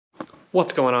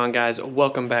What's going on, guys?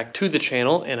 Welcome back to the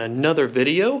channel and another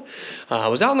video. I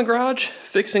was out in the garage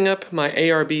fixing up my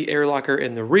ARB air locker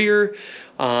in the rear.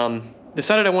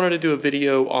 Decided I wanted to do a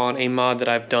video on a mod that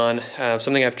I've done,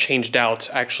 something I've changed out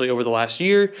actually over the last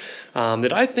year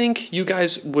that I think you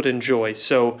guys would enjoy.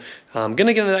 So I'm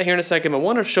gonna get into that here in a second, but I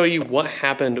want to show you what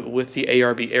happened with the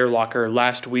ARB air locker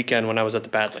last weekend when I was at the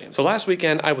Badlands. So last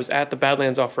weekend I was at the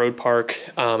Badlands off-road park.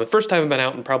 The first time I've been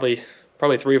out in probably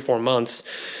 3 or 4 months.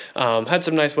 Had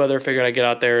some nice weather, figured I'd get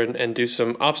out there and do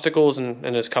some obstacles and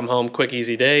just come home, quick,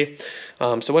 easy day.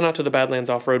 So went out to the Badlands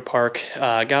off-road park,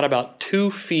 got about 2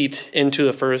 feet into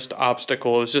the first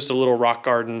obstacle. It was just a little rock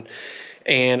garden,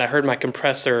 and I heard my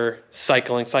compressor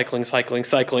cycling.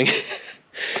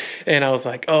 And I was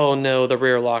like, oh no, the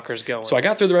rear locker's going. So I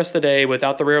got through the rest of the day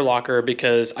without the rear locker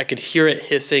because I could hear it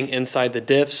hissing inside the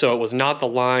diff. So it was not the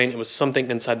line, it was something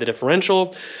inside the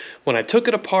differential. When I took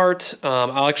it apart,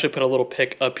 I'll actually put a little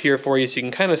pic up here for you so you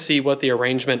can kind of see what the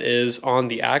arrangement is on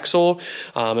the axle.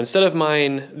 Instead of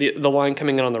mine, the line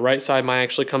coming in on the right side, mine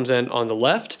actually comes in on the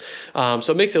left.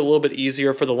 So it makes it a little bit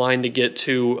easier for the line to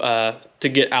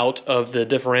get out of the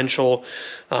differential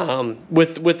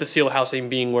with the seal housing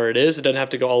being where it is. It doesn't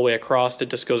have to go all the way across, it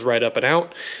just goes right up and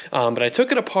out. But I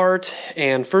took it apart,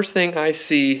 and first thing I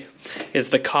see is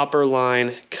the copper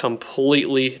line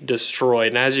completely destroyed.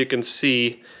 And as you can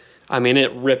see, I mean,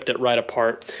 it ripped it right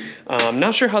apart. I'm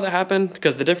not sure how that happened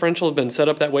because the differential has been set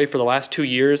up that way for the last 2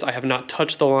 years. I have not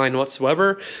touched the line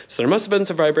whatsoever. So there must have been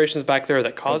some vibrations back there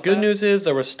that caused that. The good news is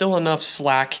there was still enough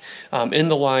slack in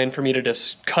the line for me to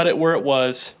just cut it where it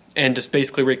was and just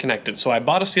basically reconnect it. So I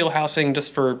bought a seal housing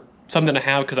just for something to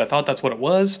have because I thought that's what it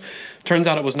was. Turns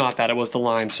out it was not that, it was the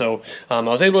line. So I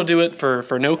was able to do it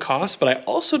for no cost, but I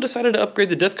also decided to upgrade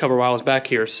the diff cover while I was back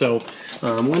here. So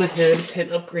went ahead and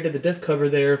upgraded the diff cover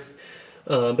there.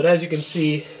 But as you can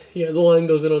see, yeah, the line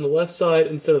goes in on the left side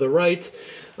instead of the right.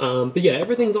 But yeah,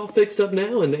 everything's all fixed up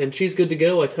now and she's good to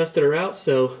go. I tested her out,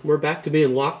 so we're back to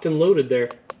being locked and loaded there.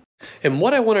 And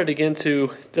what I wanted to get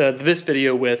into this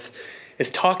video with is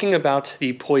talking about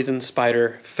the Poison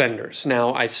Spider fenders.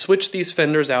 Now, I switched these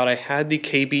fenders out. I had the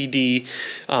KBD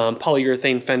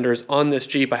polyurethane fenders on this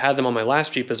Jeep. I had them on my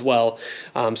last Jeep as well.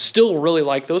 Still really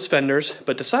like those fenders,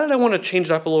 but decided I want to change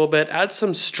it up a little bit, add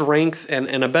some strength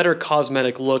and a better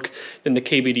cosmetic look than the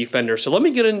KBD fender. So let me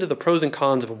get into the pros and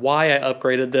cons of why I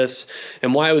upgraded this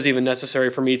and why it was even necessary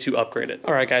for me to upgrade it.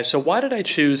 All right, guys, so why did I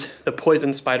choose the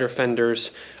Poison Spider fenders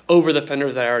over the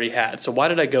fenders that I already had? So why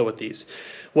did I go with these?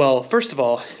 Well, first of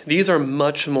all, these are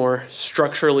much more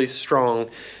structurally strong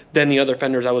than the other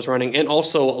fenders I was running, and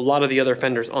also a lot of the other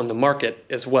fenders on the market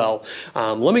as well.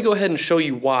 Let me go ahead and show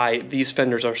you why these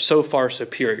fenders are so far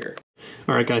superior.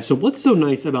 All right, guys, so what's so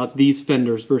nice about these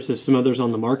fenders versus some others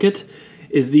on the market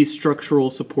is these structural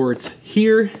supports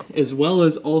here, as well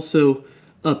as also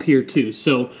up here too.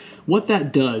 So what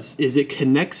that does is it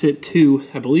connects it to,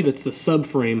 I believe it's the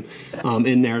subframe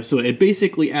in there. So it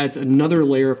basically adds another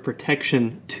layer of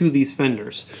protection to these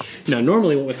fenders. Now,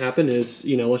 normally what would happen is,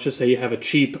 you know, let's just say you have a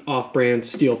cheap off-brand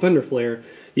steel fender flare.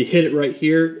 You hit it right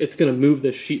here, it's gonna move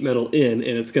this sheet metal in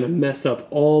and it's gonna mess up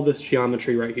all this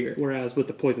geometry right here. Whereas with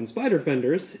the Poison Spider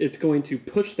fenders, it's going to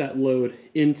push that load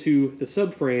into the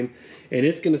subframe and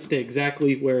it's gonna stay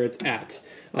exactly where it's at.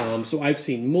 So I've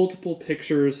seen multiple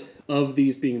pictures of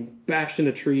these being bashed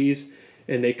into trees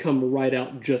and they come right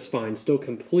out just fine. Still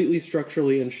completely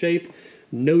structurally in shape.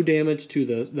 No damage to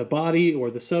the body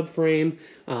or the subframe.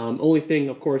 Only thing,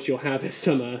 of course, you'll have is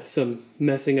some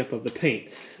messing up of the paint.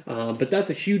 But that's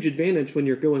a huge advantage when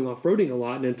you're going off-roading a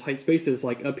lot and in tight spaces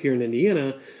like up here in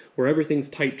Indiana, where everything's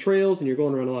tight trails and you're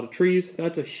going around a lot of trees.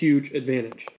 That's a huge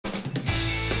advantage.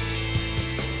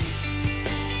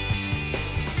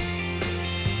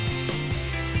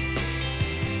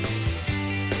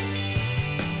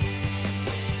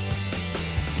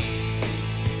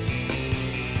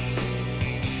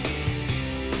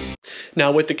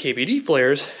 Now with the KBD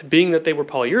flares, being that they were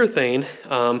polyurethane,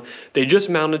 they just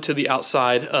mounted to the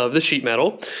outside of the sheet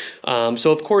metal.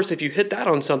 So of course, if you hit that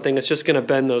on something, it's just gonna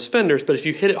bend those fenders, but if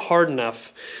you hit it hard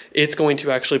enough, it's going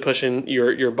to actually push in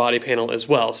your body panel as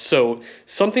well. So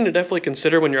something to definitely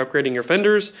consider when you're upgrading your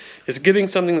fenders is getting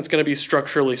something that's gonna be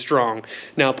structurally strong.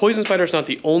 Now, Poison Spider is not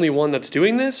the only one that's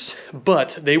doing this,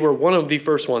 but they were one of the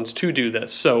first ones to do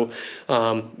this. So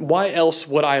why else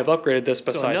would I have upgraded this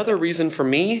besides another reason for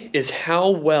me is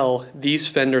how well these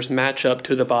fenders match up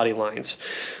to the body lines.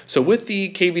 So with the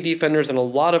KBD fenders and a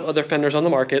lot of other fenders on the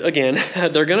market, again,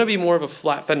 they're gonna be more of a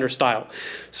flat fender style.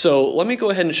 So let me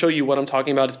go ahead and show you what I'm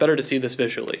talking about. It's better to see this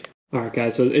visually. All right,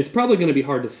 guys, so it's probably going to be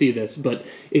hard to see this, but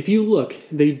if you look,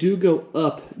 they do go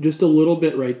up just a little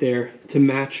bit right there to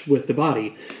match with the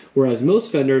body, whereas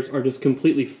most Fenders are just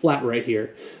completely flat right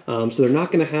here. So they're not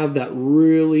going to have that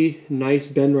really nice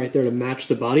bend right there to match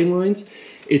the body lines.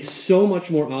 It's so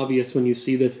much more obvious when you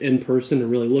see this in person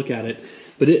and really look at it,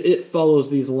 but it follows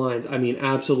these lines, I mean,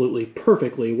 absolutely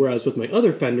perfectly, whereas with my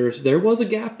other Fenders, there was a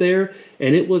gap there,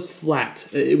 and it was flat.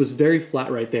 It was very flat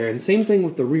right there, and same thing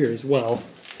with the rear as well.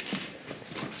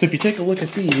 So if you take a look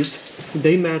at these,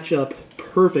 they match up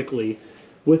perfectly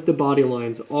with the body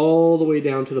lines all the way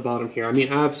down to the bottom here. I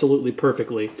mean, absolutely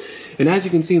perfectly. And as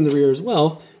you can see in the rear as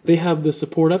well, they have the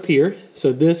support up here.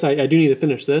 So this, I do need to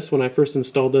finish this. When I first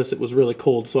installed this, it was really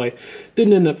cold, so I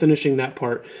didn't end up finishing that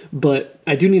part. But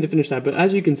I do need to finish that. But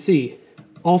as you can see,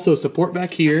 also support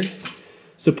back here,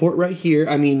 support right here.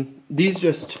 I mean, these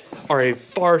just are a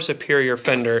far superior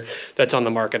Fender that's on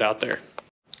the market out there.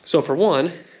 So for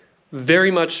one,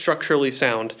 very much structurally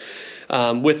sound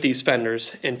with these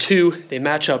Fenders, and two, they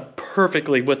match up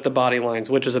perfectly with the body lines,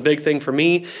 which is a big thing for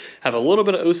me. I have a little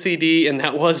bit of OCD, and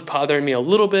that was bothering me a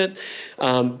little bit,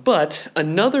 but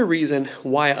another reason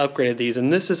why I upgraded these,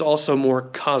 and this is also more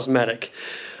cosmetic,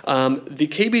 the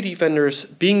KBD Fenders,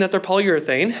 being that they're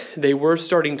polyurethane, they were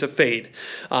starting to fade.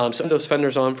 So those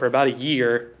Fenders on for about a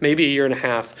year, maybe a year and a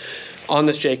half on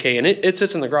this JK, and it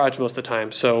sits in the garage most of the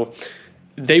time, so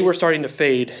they were starting to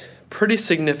fade pretty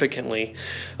significantly.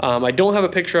 I don't have a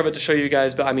picture of it to show you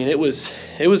guys, but I mean, it was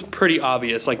pretty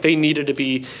obvious. Like, they needed to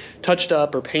be touched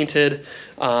up or painted.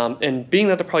 And being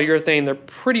that they're polyurethane, they're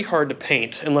pretty hard to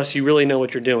paint unless you really know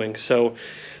what you're doing. So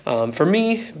for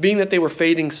me, being that they were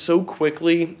fading so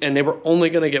quickly and they were only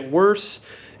going to get worse,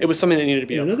 it was something that needed to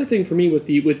be. Another thing for me with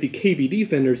the KBD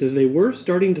Fenders is they were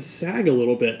starting to sag a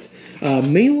little bit,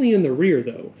 mainly in the rear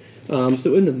though.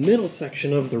 So in the middle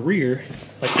section of the rear,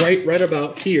 like right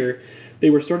about here, they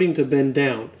were starting to bend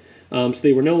down. So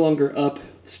they were no longer up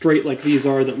straight like these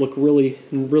are that look really,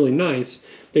 really nice.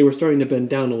 They were starting to bend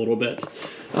down a little bit.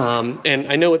 And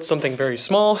I know it's something very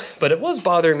small, but it was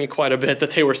bothering me quite a bit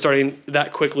that they were starting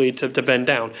that quickly to bend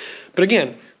down. But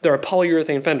again, they're a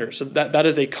polyurethane Fender, so that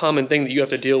is a common thing that you have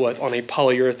to deal with on a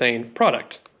polyurethane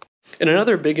product. And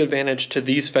another big advantage to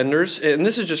these Fenders, and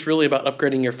this is just really about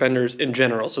upgrading your Fenders in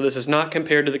general, so this is not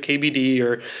compared to the KBD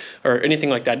or anything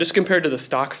like that, just compared to the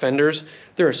stock Fenders,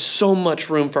 there is so much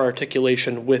room for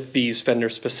articulation with these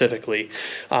Fenders specifically.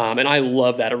 And I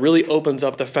love that. It really opens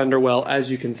up the Fender well,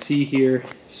 as you can see here,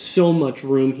 so much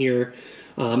room here,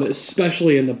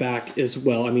 especially in the back as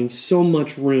well. I mean, so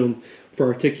much room for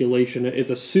articulation.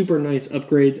 It's a super nice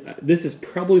upgrade. This is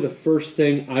probably the first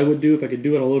thing I would do if I could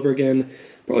do it all over again.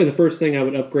 Probably the first thing I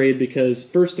would upgrade because,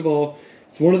 first of all,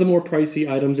 it's one of the more pricey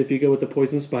items if you go with the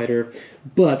Poison Spider,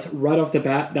 but right off the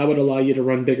bat, that would allow you to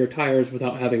run bigger tires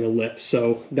without having a lift.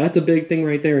 So that's a big thing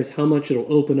right there, is how much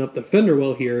it'll open up the fender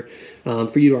well here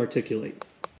for you to articulate.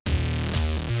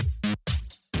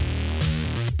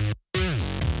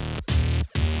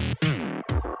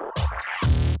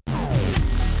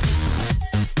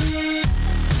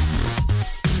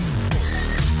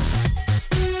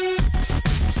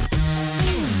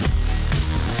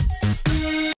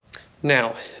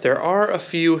 Now, there are a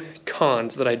few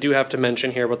cons that I do have to mention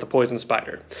here with the Poison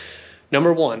Spider.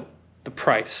 Number one, the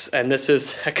price. And this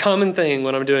is a common thing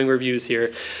when I'm doing reviews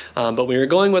here. But when you're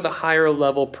going with a higher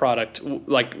level product,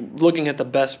 like looking at the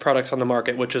best products on the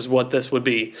market, which is what this would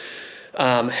be,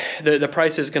 the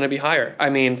price is going to be higher.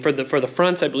 I mean, for the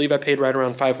fronts, I believe I paid right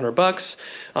around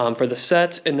 $500 for the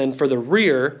set, and then for the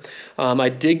rear, I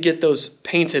did get those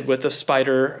painted with the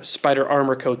spider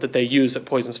armor coat that they use at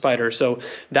Poison Spider. So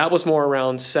that was more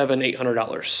around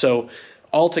 $700–800. So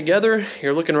altogether,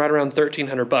 you're looking right around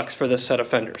 $1,300 for this set of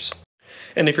fenders.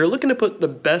 And if you're looking to put the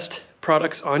best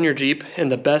products on your Jeep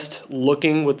and the best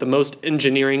looking with the most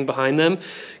engineering behind them,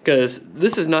 because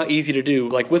this is not easy to do.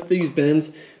 Like with these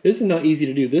bends, this is not easy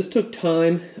to do. This took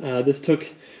time. This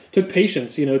took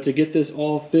patience, you know, to get this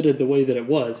all fitted the way that it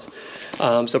was.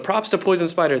 So props to Poison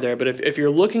Spider there, but if you're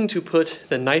looking to put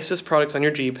the nicest products on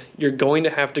your Jeep, you're going to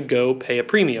have to go pay a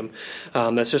premium.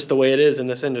 That's just the way it is in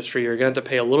this industry. You're going to have to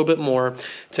pay a little bit more.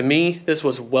 To me, this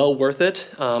was well worth it.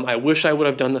 I wish I would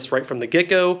have done this right from the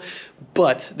get-go,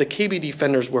 but the KBD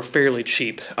fenders were fairly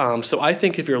cheap. So I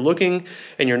think if you're looking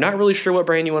and you're not really sure what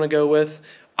brand you want to go with,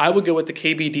 I would go with the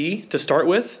KBD to start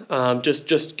with.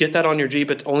 Just get that on your Jeep.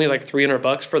 It's only like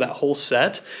 $300 for that whole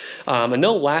set. And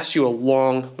they'll last you a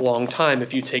long time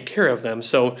if you take care of them.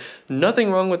 So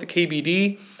nothing wrong with the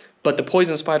KBD, but the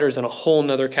Poison Spider is in a whole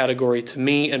nother category to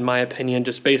me, in my opinion,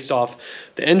 just based off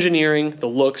the engineering, the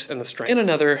looks, and the strength. And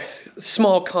another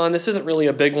small con, this isn't really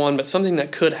a big one, but something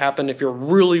that could happen if you're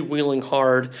really wheeling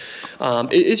hard,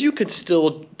 is you could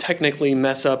still technically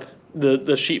mess up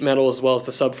the sheet metal as well as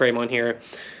the subframe on here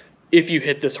if you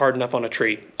hit this hard enough on a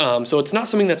tree. So it's not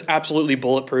something that's absolutely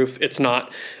bulletproof. It's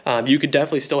not. You could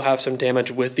definitely still have some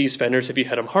damage with these fenders if you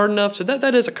hit them hard enough. So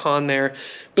that is a con there.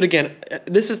 But again,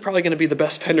 this is probably going to be the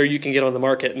best fender you can get on the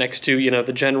market next to, you know,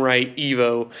 the Genrite,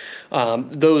 Evo,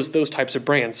 those types of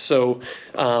brands. So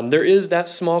there is that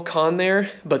small con there,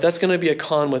 but that's going to be a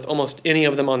con with almost any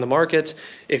of them on the market.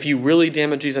 If you really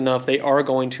damage these enough, they are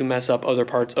going to mess up other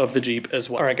parts of the Jeep as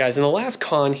well. All right, guys, and the last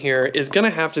con here is going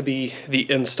to have to be the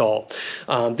install.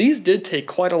 These did take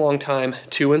quite a long time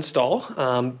to install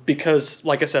because,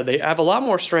 like I said, they have a lot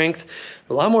more strength,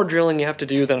 a lot more drilling you have to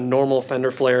do than a normal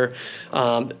fender flare.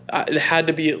 It had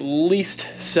to be at least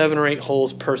 7 or 8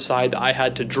 holes per side that I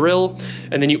had to drill,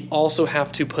 and then you also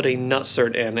have to put a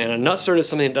nutsert in, and a nutsert is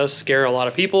something that does scare a lot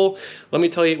of people. Let me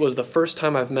tell you, it was the first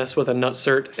time I've messed with a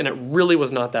nutsert, and it really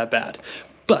was not that bad.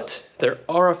 But there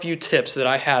are a few tips that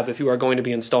I have if you are going to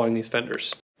be installing these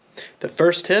fenders. The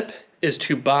first tip is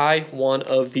to buy one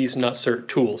of these nutsert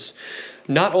tools.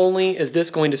 Not only is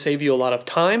this going to save you a lot of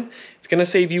time, it's going to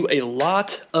save you a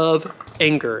lot of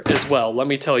anger as well, let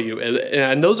me tell you.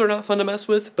 And those are not fun to mess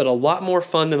with, but a lot more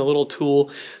fun than the little tool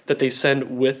that they send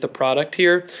with the product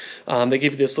here. They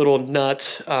give you this little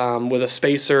nut with a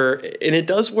spacer, and it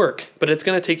does work, but it's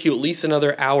going to take you at least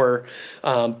another hour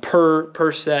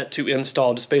per set to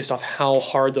install, just based off how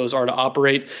hard those are to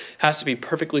operate. It has to be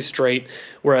perfectly straight,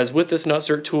 whereas with this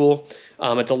nutsert tool,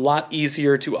 it's a lot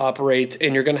easier to operate,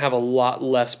 and you're going to have a lot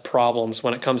less problems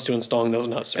when it comes to installing those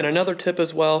nutserts. And another tip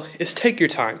as well is take your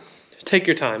time. Take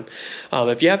your time.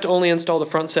 If you have to only install the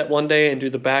front set one day and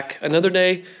do the back another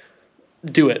day,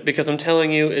 do it, because I'm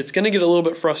telling you, it's going to get a little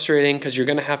bit frustrating because you're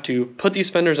going to have to put these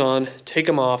fenders on, take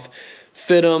them off,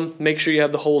 fit them, make sure you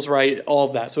have the holes right, all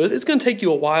of that. So it's going to take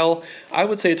you a while. I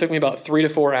would say it took me about 3 to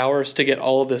 4 hours to get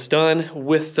all of this done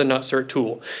with the nutsert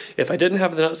tool. If I didn't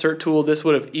have the nutsert tool, this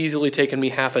would have easily taken me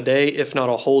half a day, if not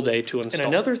a whole day, to install.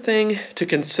 And another thing to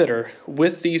consider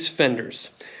with these fenders,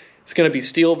 it's going to be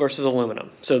steel versus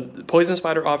aluminum. So Poison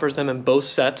Spyder offers them in both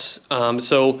sets.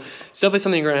 So it's definitely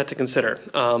something you're going to have to consider.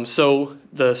 So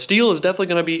the steel is definitely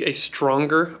going to be a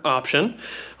stronger option.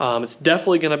 It's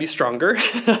definitely going to be stronger.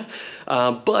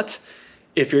 But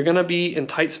if you're going to be in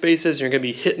tight spaces, you're going to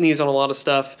be hitting these on a lot of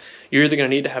stuff, you're either going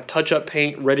to need to have touch-up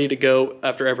paint ready to go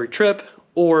after every trip,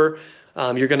 or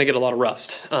you're going to get a lot of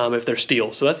rust if they're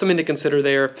steel. So that's something to consider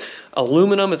there.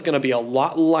 Aluminum is going to be a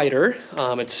lot lighter.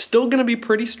 It's still going to be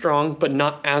pretty strong, but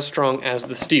not as strong as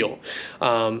the steel.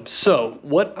 So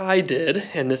what I did,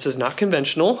 and this is not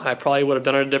conventional, I probably would have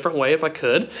done it a different way if I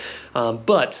could,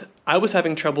 but I was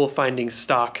having trouble finding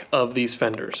stock of these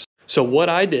fenders. So what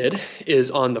I did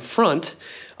is on the front,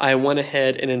 I went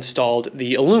ahead and installed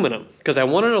the aluminum because I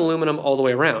wanted aluminum all the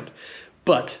way around.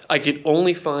 But I could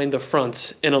only find the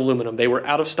fronts in aluminum. They were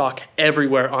out of stock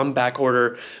everywhere on back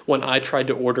order when I tried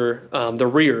to order the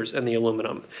rears in the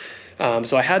aluminum.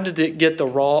 So I had to get the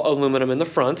raw aluminum in the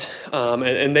front,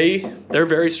 and they're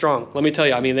very strong. Let me tell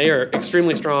you, I mean, they are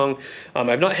extremely strong.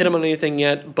 I've not hit them on anything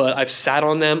yet, but I've sat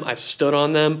on them, I've stood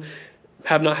on them,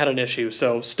 have not had an issue.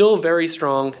 So still very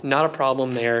strong, not a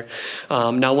problem there.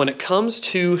 Now when it comes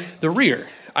to the rear,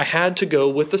 I had to go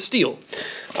with the steel.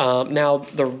 Now,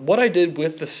 what I did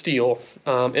with the steel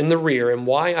in the rear, and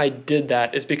why I did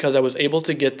that, is because I was able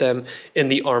to get them in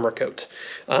the armor coat.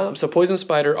 So Poison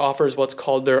Spyder offers what's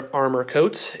called their armor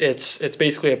coat. It's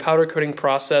basically a powder coating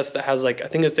process that has, like, I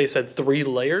think as they said, 3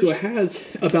 layers. So it has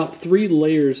about 3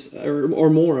 layers or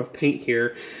more of paint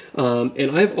here.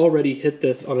 And I've already hit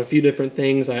this on a few different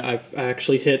things. I've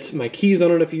actually hit my keys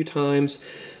on it a few times.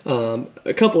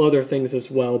 A couple other things as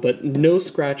well, but no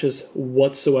scratches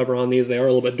whatsoever on these. They are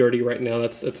a little bit dirty right now,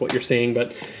 that's what you're seeing,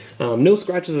 but no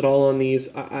scratches at all on these.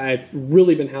 I've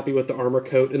really been happy with the armor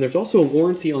coat, and there's also a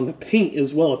warranty on the paint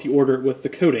as well if you order it with the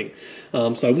coating.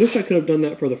 So I wish I could have done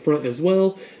that for the front as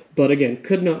well, but again,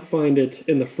 could not find it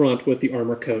in the front with the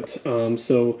armor coat.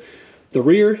 So the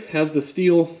rear has the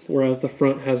steel, whereas the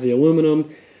front has the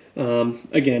aluminum.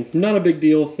 Again, not a big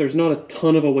deal. There's not a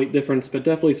ton of a weight difference, but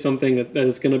definitely something that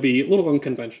is going to be a little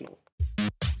unconventional.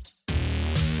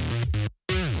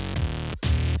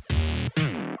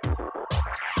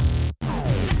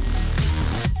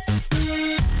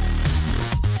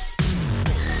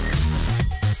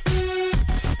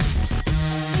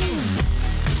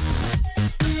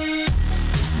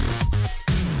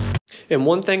 And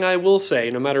one thing I will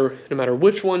say, no matter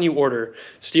which one you order,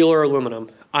 steel or aluminum,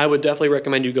 I would definitely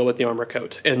recommend you go with the armor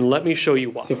coat, and let me show you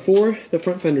why. So for the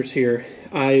front fenders here,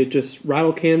 I just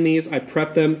rattle can these. I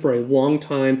prepped them for a long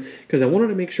time because I wanted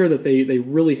to make sure that they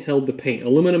really held the paint.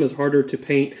 Aluminum is harder to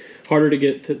paint, harder to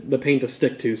get the paint to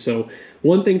stick to. So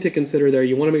one thing to consider there,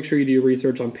 you want to make sure you do your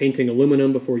research on painting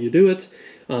aluminum before you do it.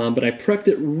 But I prepped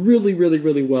it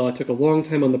really well. I took a long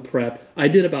time on the prep. I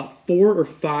did about 4 or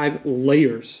 5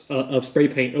 layers of spray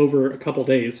paint over a couple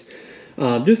days.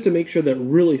 Just to make sure that it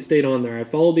really stayed on there. I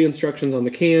followed the instructions on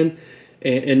the can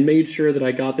and made sure that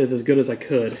I got this as good as I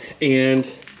could.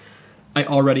 And I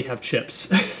already have chips.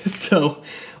 So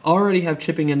already have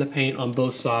chipping in the paint on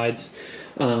both sides.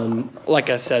 Like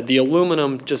I said, the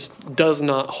aluminum just does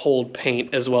not hold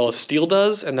paint as well as steel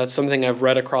does, and that's something I've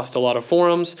read across a lot of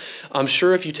forums. I'm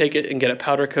sure if you take it and get it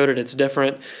powder coated, it's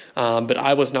different, but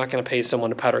I was not going to pay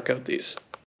someone to powder coat these.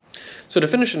 So to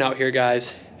finish it out here,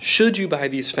 guys, should you buy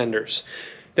these fenders?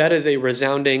 That is a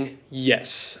resounding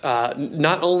yes.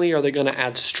 Not only are they going to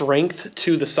add strength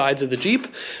to the sides of the Jeep,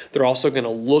 they're also going to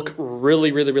look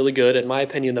really good. In my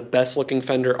opinion, the best looking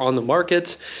fender on the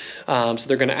market. So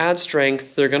they're going to add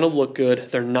strength, they're going to look good,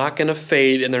 they're not going to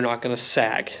fade, and they're not going to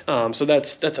sag. So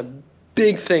that's a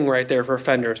big thing right there for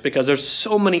fenders, because there's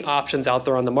so many options out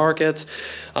there on the market.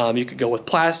 You could go with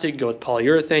plastic, go with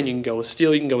polyurethane, you can go with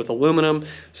steel, you can go with aluminum.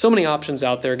 So many options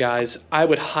out there, guys. I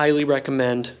would highly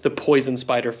recommend the Poison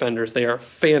Spider fenders. They are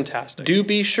fantastic. Do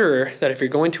be sure that if you're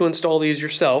going to install these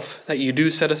yourself, that you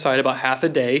do set aside about half a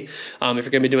day, if you're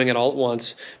going to be doing it all at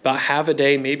once, about half a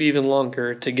day, maybe even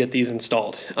longer, to get these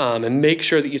installed. And make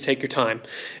sure that you take your time.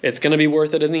 It's going to be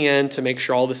worth it in the end to make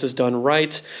sure all this is done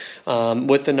right,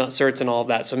 with the nut certs and all of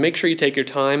that. So make sure you take your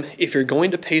time. If you're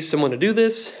going to pay someone to do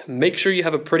this, make sure you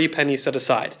have a pretty penny set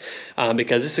aside,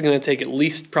 because this is going to take at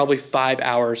least probably 5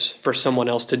 hours for someone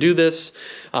else to do this,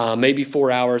 maybe 4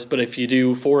 hours. But if you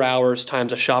do 4 hours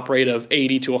times a shop rate of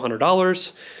 $80 to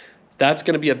 $100, that's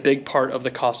going to be a big part of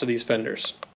the cost of these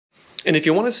fenders. And if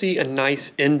you want to see a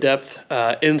nice in-depth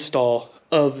install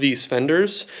of these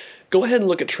fenders, go ahead and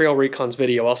look at Trail Recon's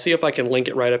video. I'll see if I can link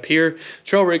it right up here.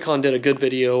 Trail Recon did a good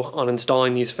video on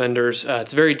installing these fenders.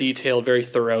 It's very detailed, very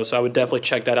thorough, so I would definitely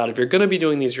check that out if you're going to be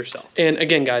doing these yourself. And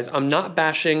again, guys, I'm not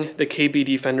bashing the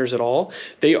KBD fenders at all.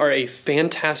 They are a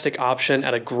fantastic option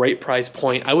at a great price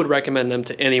point. I would recommend them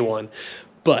to anyone.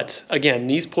 But again,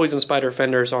 these Poison Spider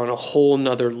fenders are on a whole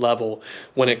nother level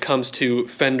when it comes to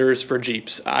fenders for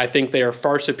Jeeps. I think they are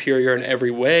far superior in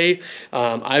every way.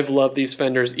 I've loved these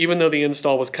fenders, even though the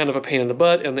install was kind of a pain in the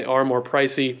butt and they are more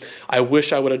pricey. I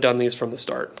wish I would have done these from the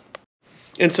start.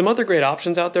 And some other great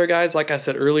options out there, guys. Like I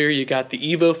said earlier, you got the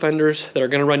Evo fenders that are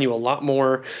going to run you a lot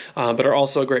more, but are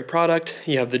also a great product.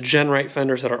 You have the Genrite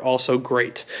fenders that are also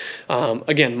great.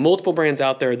 Again, multiple brands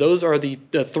out there. Those are the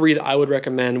 3 that I would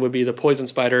recommend would be the Poison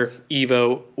Spider,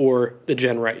 Evo, or the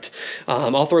Genrite.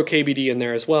 I'll throw KBD in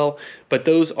there as well, but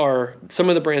those are some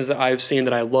of the brands that I've seen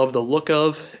that I love the look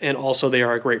of, and also they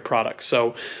are a great product.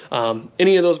 So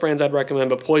any of those brands I'd recommend,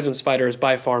 but Poison Spider is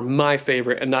by far my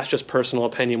favorite, and that's just personal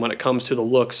opinion when it comes to the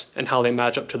looks and how they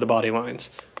match up to the body lines.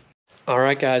 All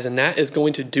right, guys, and that is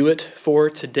going to do it for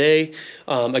today.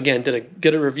 Again,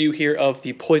 did a review here of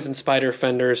the Poison Spider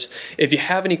fenders. If you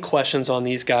have any questions on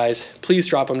these guys, please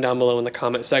drop them down below in the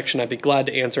comment section. I'd be glad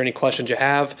to answer any questions you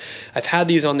have. I've had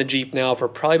these on the Jeep now for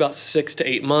probably about 6 to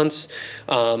 8 months.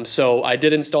 So I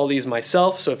did install these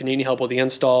myself. So if you need any help with the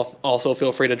install, also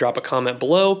feel free to drop a comment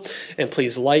below. And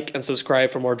please like and subscribe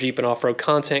for more Jeep and off-road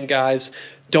content, guys.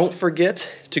 Don't forget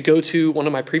to go to one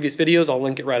of my previous videos. I'll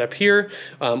link it right up here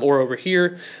or over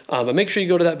here. But make sure you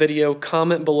go to that video,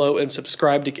 comment below, and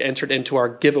subscribe to get entered into our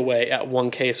giveaway at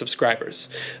 1K subscribers.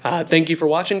 Thank you for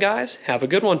watching, guys. Have a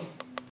good one.